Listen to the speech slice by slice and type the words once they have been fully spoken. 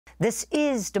This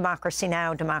is Democracy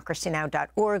Now!,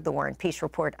 democracynow.org, The War and Peace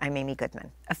Report. I'm Amy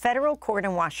Goodman. A federal court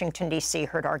in Washington, D.C.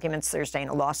 heard arguments Thursday in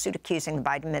a lawsuit accusing the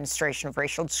Biden administration of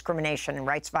racial discrimination and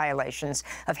rights violations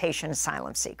of Haitian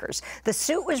asylum seekers. The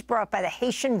suit was brought by the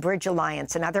Haitian Bridge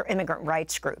Alliance and other immigrant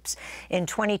rights groups in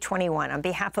 2021 on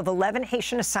behalf of 11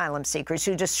 Haitian asylum seekers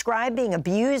who described being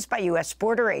abused by U.S.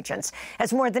 border agents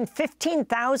as more than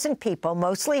 15,000 people,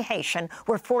 mostly Haitian,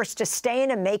 were forced to stay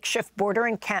in a makeshift border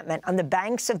encampment on the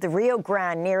banks of the Rio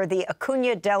Grande near the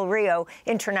Acuña-Del Rio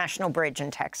International Bridge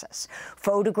in Texas.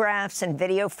 Photographs and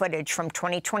video footage from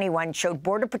 2021 showed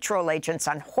Border Patrol agents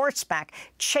on horseback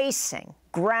chasing,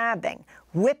 grabbing,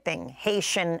 whipping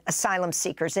Haitian asylum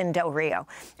seekers in Del Rio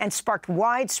and sparked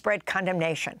widespread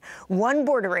condemnation. One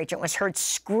border agent was heard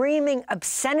screaming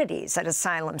obscenities at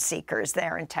asylum seekers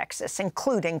there in Texas,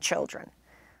 including children.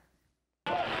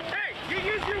 Hey, you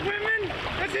use your women?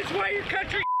 This is why your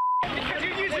country because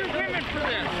you use your women for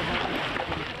this.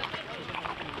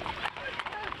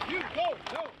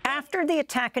 After the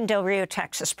attack in Del Rio,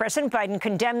 Texas, President Biden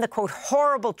condemned the, quote,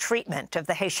 horrible treatment of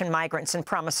the Haitian migrants and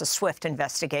promised a swift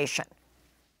investigation.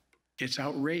 It's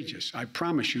outrageous. I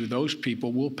promise you those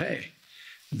people will pay.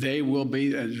 They will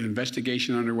be an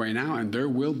investigation underway now, and there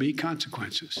will be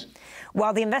consequences.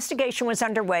 While the investigation was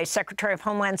underway, Secretary of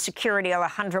Homeland Security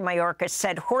Alejandro Mayorkas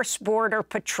said horse border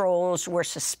patrols were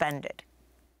suspended.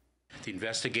 The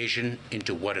investigation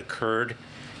into what occurred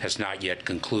has not yet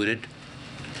concluded.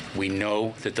 We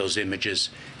know that those images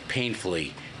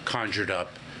painfully conjured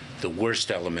up the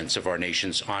worst elements of our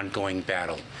nation's ongoing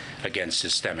battle against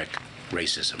systemic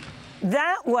racism.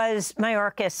 That was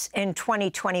Mayorkas in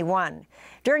 2021.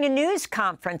 During a news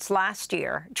conference last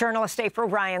year, journalist April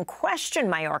Ryan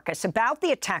questioned Mayorkas about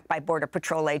the attack by Border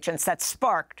Patrol agents that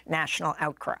sparked national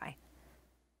outcry.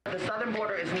 The southern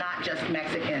border is not just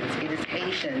Mexicans, it is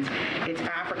Haitians, it's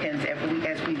Africans,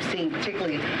 as we've seen,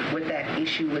 particularly with that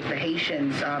issue with the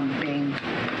Haitians being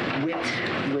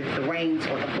whipped with the reins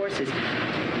or the horses.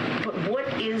 But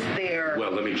what is there? Well,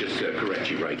 let me just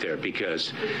correct you right there,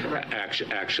 because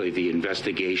actually the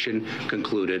investigation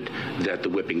concluded that the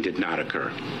whipping did not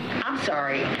occur. I'm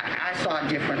sorry, I saw it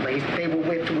differently. They were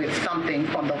whipped with something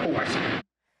from the horse.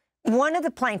 One of the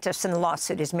plaintiffs in the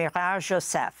lawsuit is Mirard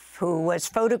Joseph, who was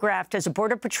photographed as a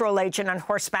Border Patrol agent on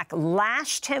horseback,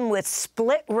 lashed him with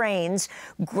split reins,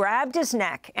 grabbed his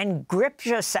neck, and gripped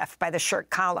Joseph by the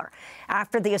shirt collar.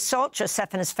 After the assault, Joseph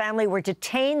and his family were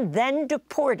detained, then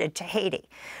deported to Haiti.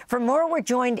 For more, we're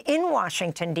joined in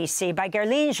Washington, D.C. by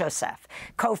Guerline Jozef,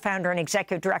 co-founder and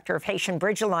executive director of Haitian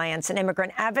Bridge Alliance, an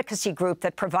immigrant advocacy group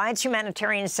that provides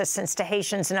humanitarian assistance to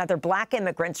Haitians and other Black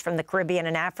immigrants from the Caribbean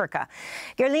and Africa.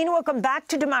 Guerline, welcome back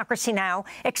to Democracy Now!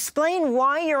 Explain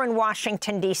why you're in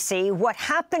Washington, D.C., what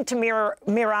happened to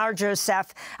Mirard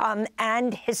Joseph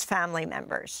and his family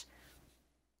members.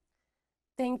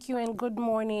 Thank you and good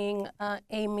morning,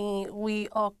 Amy. We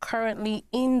are currently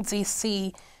in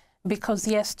D.C. because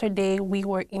yesterday we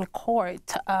were in court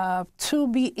to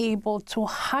be able to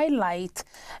highlight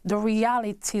the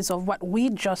realities of what we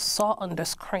just saw on the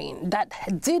screen. That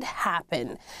did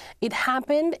happen. It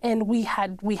happened, and we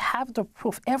have the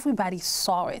proof. Everybody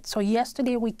saw it. So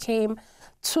yesterday we came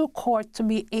to court to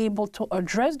be able to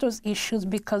address those issues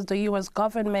because the U.S.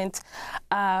 government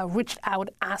reached out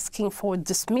asking for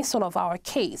dismissal of our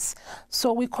case.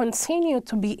 So we continue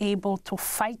to be able to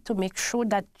fight to make sure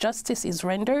that justice is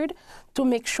rendered, to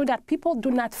make sure that people do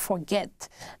not forget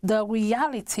the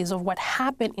realities of what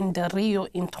happened in the Rio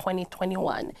in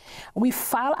 2021. We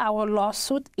filed our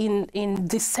lawsuit in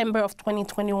December of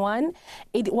 2021.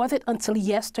 It wasn't until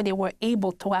yesterday we were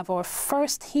able to have our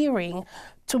first hearing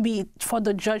for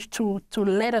the judge to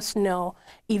let us know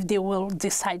if they will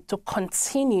decide to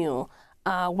continue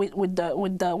with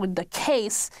the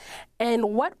case.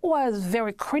 And what was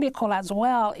very critical as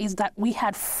well is that we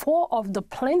had 4 of the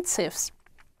plaintiffs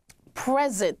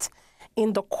present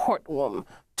in the courtroom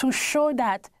to show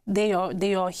that they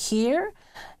are here.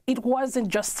 It wasn't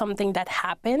just something that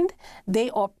happened.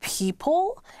 They are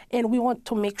people, and we want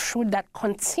to make sure that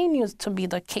continues to be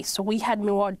the case. So we had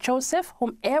Mirard Joseph,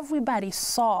 whom everybody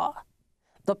saw,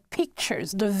 the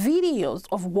pictures, the videos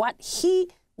of what he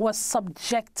was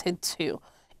subjected to,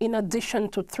 in addition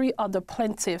to 3 other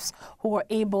plaintiffs who were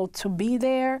able to be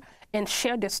there and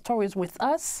share their stories with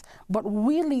us, but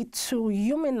really to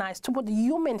humanize, to put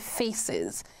human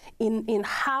faces in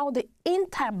how the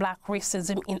anti-Black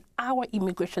racism in our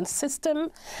immigration system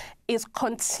is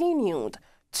continued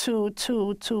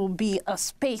to be a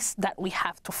space that we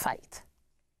have to fight.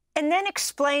 And then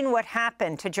explain what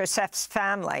happened to Joseph's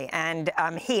family and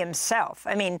he himself.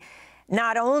 I mean,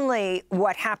 not only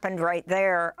what happened right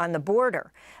there on the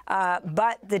border,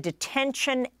 but the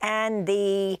detention and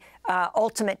the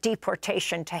ultimate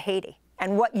deportation to Haiti,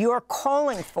 and what you're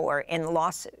calling for in the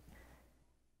lawsuit.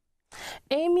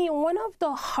 Amy, one of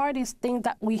the hardest things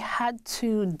that we had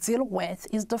to deal with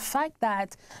is the fact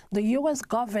that the U.S.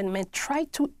 government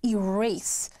tried to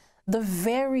erase the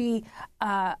very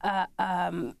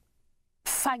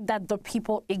fact that the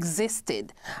people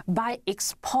existed by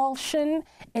expulsion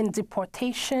and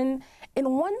deportation.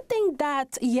 And one thing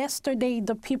that yesterday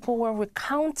the people were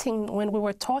recounting when we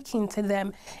were talking to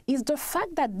them is the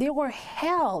fact that they were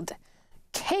held,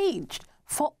 caged,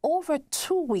 for over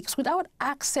 2 weeks without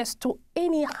access to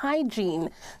any hygiene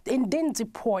and then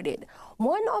deported.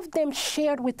 One of them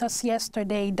shared with us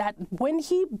yesterday that when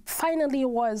he finally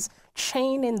was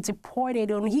chained and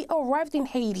deported, when he arrived in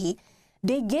Haiti,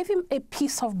 they gave him a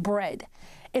piece of bread.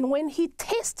 And when he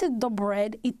tasted the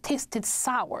bread, it tasted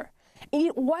sour. And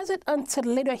it wasn't until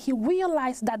later he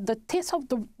realized that the taste of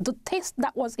the taste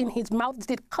that was in his mouth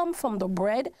did come from the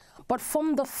bread, but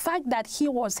from the fact that he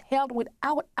was held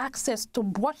without access to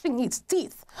brushing his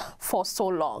teeth for so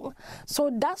long. So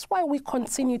that's why we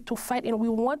continue to fight, and we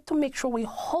want to make sure we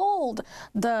hold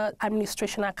the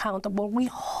administration accountable. We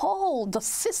hold the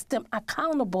system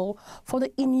accountable for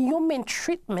the inhumane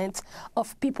treatment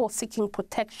of people seeking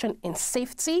protection and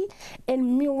safety.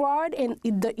 And Mirard and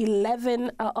the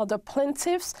 11 other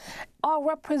plaintiffs are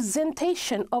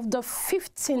representation of the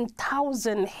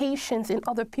 15,000 Haitians and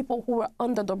other people who were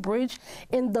under the bridge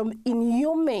in the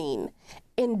inhumane,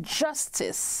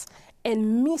 injustice,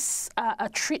 and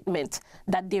mistreatment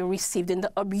that they received, in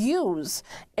the abuse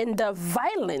and the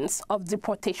violence of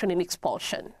deportation and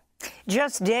expulsion.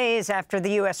 Just days after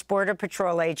the U.S. Border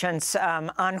Patrol agents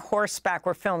on horseback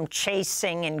were filmed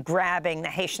chasing and grabbing the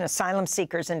Haitian asylum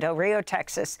seekers in Del Rio,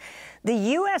 Texas, the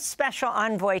U.S. Special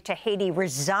Envoy to Haiti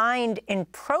resigned in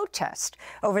protest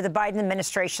over the Biden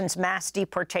administration's mass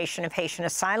deportation of Haitian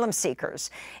asylum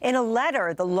seekers. In a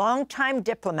letter, the longtime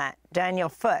diplomat, Daniel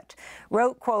Foote,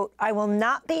 wrote, quote, "I will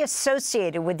not be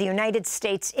associated with the United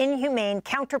States' inhumane,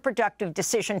 counterproductive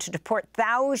decision to deport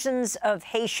thousands of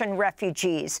Haitian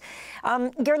refugees."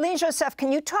 Guerline Jozef,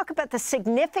 can you talk about the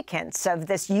significance of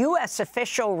this U.S.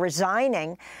 official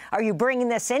resigning? Are you bringing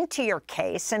this into your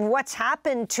case? And what's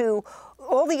happened to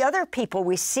all the other people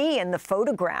we see in the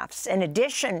photographs, in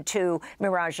addition to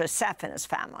Mirard Joseph and his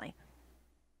family?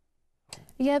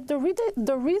 Yeah, the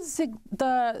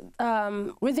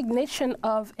resignation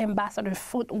of Ambassador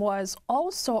Foote was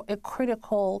also a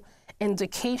critical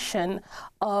indication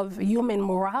of human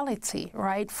morality,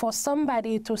 right? For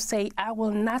somebody to say, I will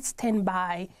not stand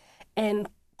by and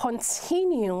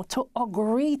continue to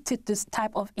agree to this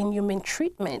type of inhumane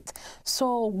treatment.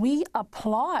 So we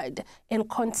applaud and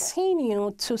continue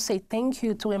to say thank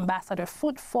you to Ambassador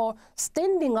Foote for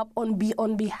standing up on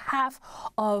behalf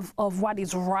of what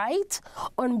is right,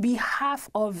 on behalf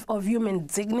of human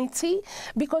dignity,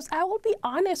 because I will be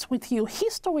honest with you,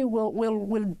 history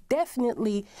will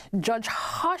definitely judge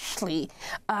harshly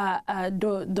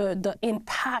the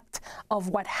impact of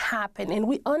what happened. And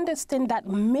we understand that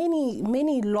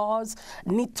many laws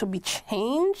need to be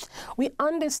changed. We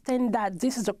understand that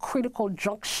this is a critical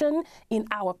junction in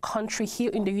our country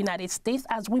here in the United States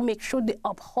as we make sure they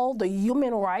uphold the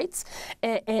human rights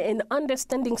and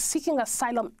understanding seeking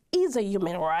asylum is a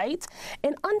human right,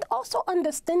 and also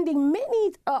understanding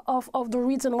many of the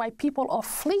reason why people are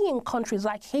fleeing countries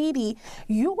like Haiti.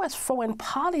 U.S. foreign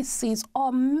policies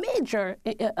are major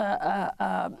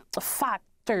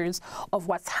factors of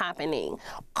what's happening.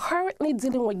 Currently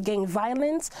dealing with gang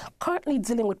violence, currently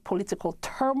dealing with political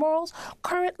turmoils,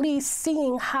 currently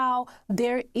seeing how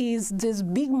there is this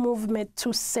big movement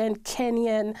to send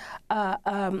Kenyan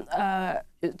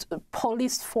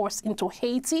police force into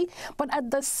Haiti, but at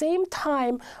the same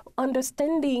time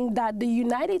understanding that the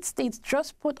United States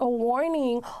just put a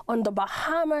warning on the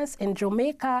Bahamas and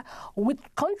Jamaica, with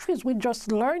countries we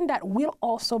just learned that will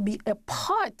also be a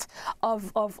part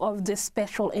of this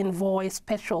special envoy,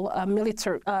 special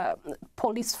military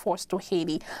police force to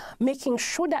Haiti, making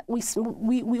sure that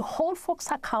we hold folks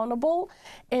accountable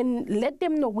and let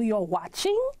them know we are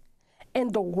watching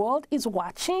and the world is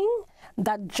watching,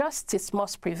 that justice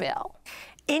must prevail.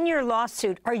 In your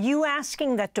lawsuit, are you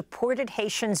asking that deported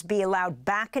Haitians be allowed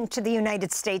back into the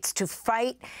United States to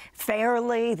fight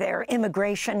fairly their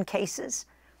immigration cases?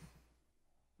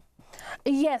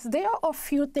 Yes, there are a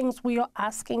few things we are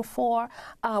asking for.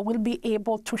 We'll be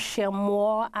able to share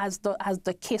more as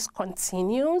the case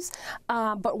continues.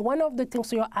 But one of the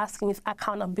things we are asking is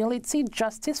accountability,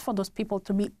 justice for those people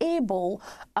to be able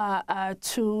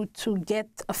to get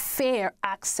a fair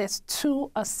access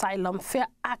to asylum, fair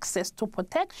access to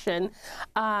protection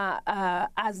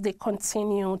as they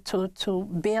continue to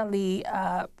barely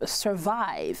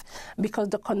survive, because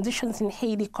the conditions in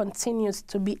Haiti continues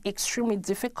to be extremely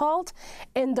difficult,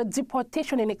 and the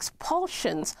deportation and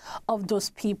expulsions of those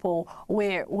people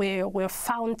were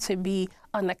found to be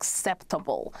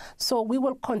unacceptable. So we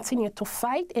will continue to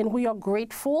fight, and we are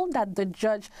grateful that the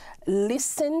judge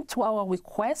listened to our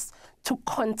requests to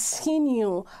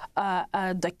continue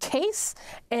the case.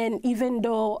 And even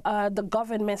though the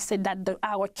government said that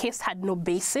our case had no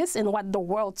basis, and what the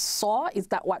world saw is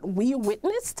that what we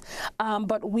witnessed,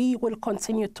 but we will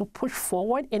continue to push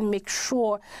forward and make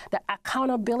sure that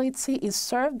accountability is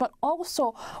served, but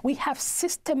also we have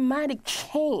systematic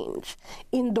change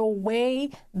in the way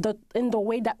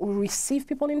that we receive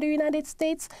people in the United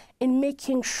States, in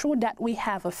making sure that we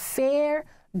have a fair,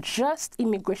 just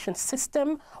immigration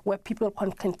system where people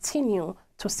can continue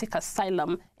to seek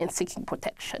asylum and seeking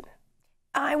protection.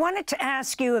 I wanted to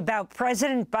ask you about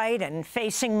President Biden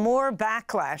facing more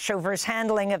backlash over his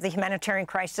handling of the humanitarian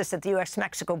crisis at the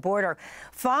U.S.-Mexico border.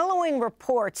 Following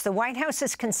reports, the White House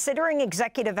is considering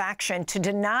executive action to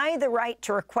deny the right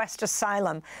to request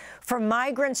asylum for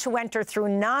migrants who enter through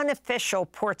non-official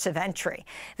ports of entry.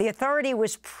 The authority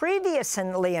was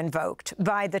previously invoked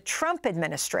by the Trump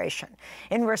administration.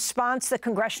 In response, the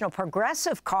Congressional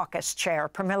Progressive Caucus chair,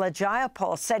 Mirard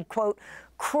Joseph, said, quote,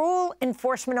 "Cruel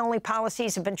enforcement-only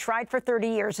policies have been tried for 30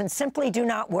 years and simply do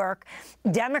not work.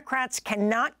 Democrats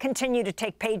cannot continue to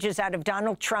take pages out of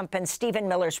Donald Trump and Stephen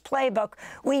Miller's playbook.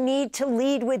 We need to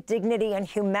lead with dignity and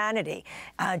humanity,"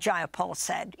 Jayapal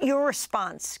said. Your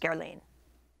response, Guerline?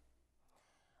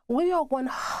 We are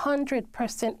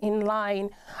 100% in line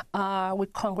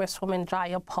with Congresswoman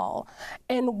Jayapal,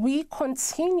 and we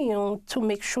continue to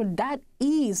make sure that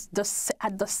is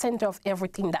at the center of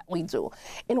everything that we do.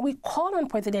 And we call on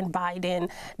President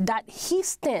Biden that he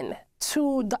stand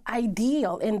to the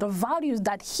ideal and the values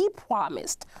that he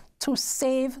promised to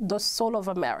save the soul of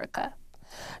America.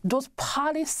 Those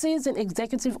policies and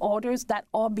executive orders that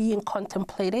are being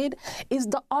contemplated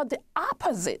are the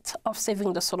opposite of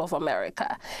saving the soul of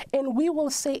America. And we will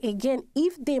say again,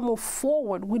 if they move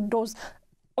forward with those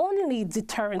only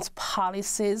deterrence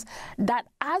policies that,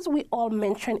 as we all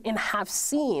mentioned and have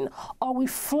seen, are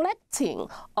reflecting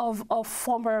of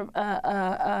former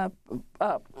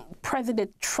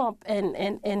President Trump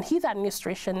and his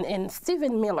administration and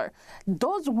Stephen Miller,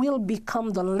 those will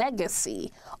become the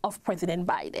legacy of President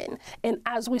Biden. And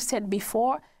as we said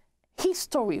before,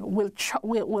 history will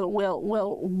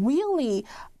really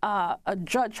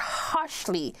judge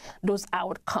harshly those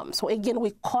outcomes. So again,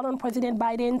 we call on President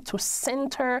Biden to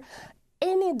center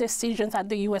any decisions at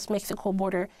the U.S.-Mexico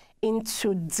border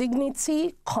into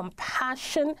dignity,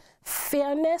 compassion,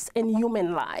 fairness, and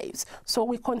human lives. So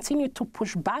we continue to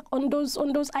push back on those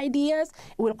ideas.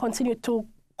 We'll continue to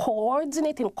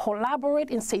coordinate and collaborate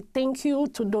and say thank you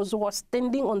to those who are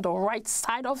standing on the right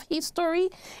side of history.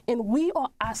 And we are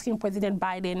asking President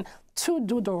Biden to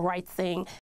do the right thing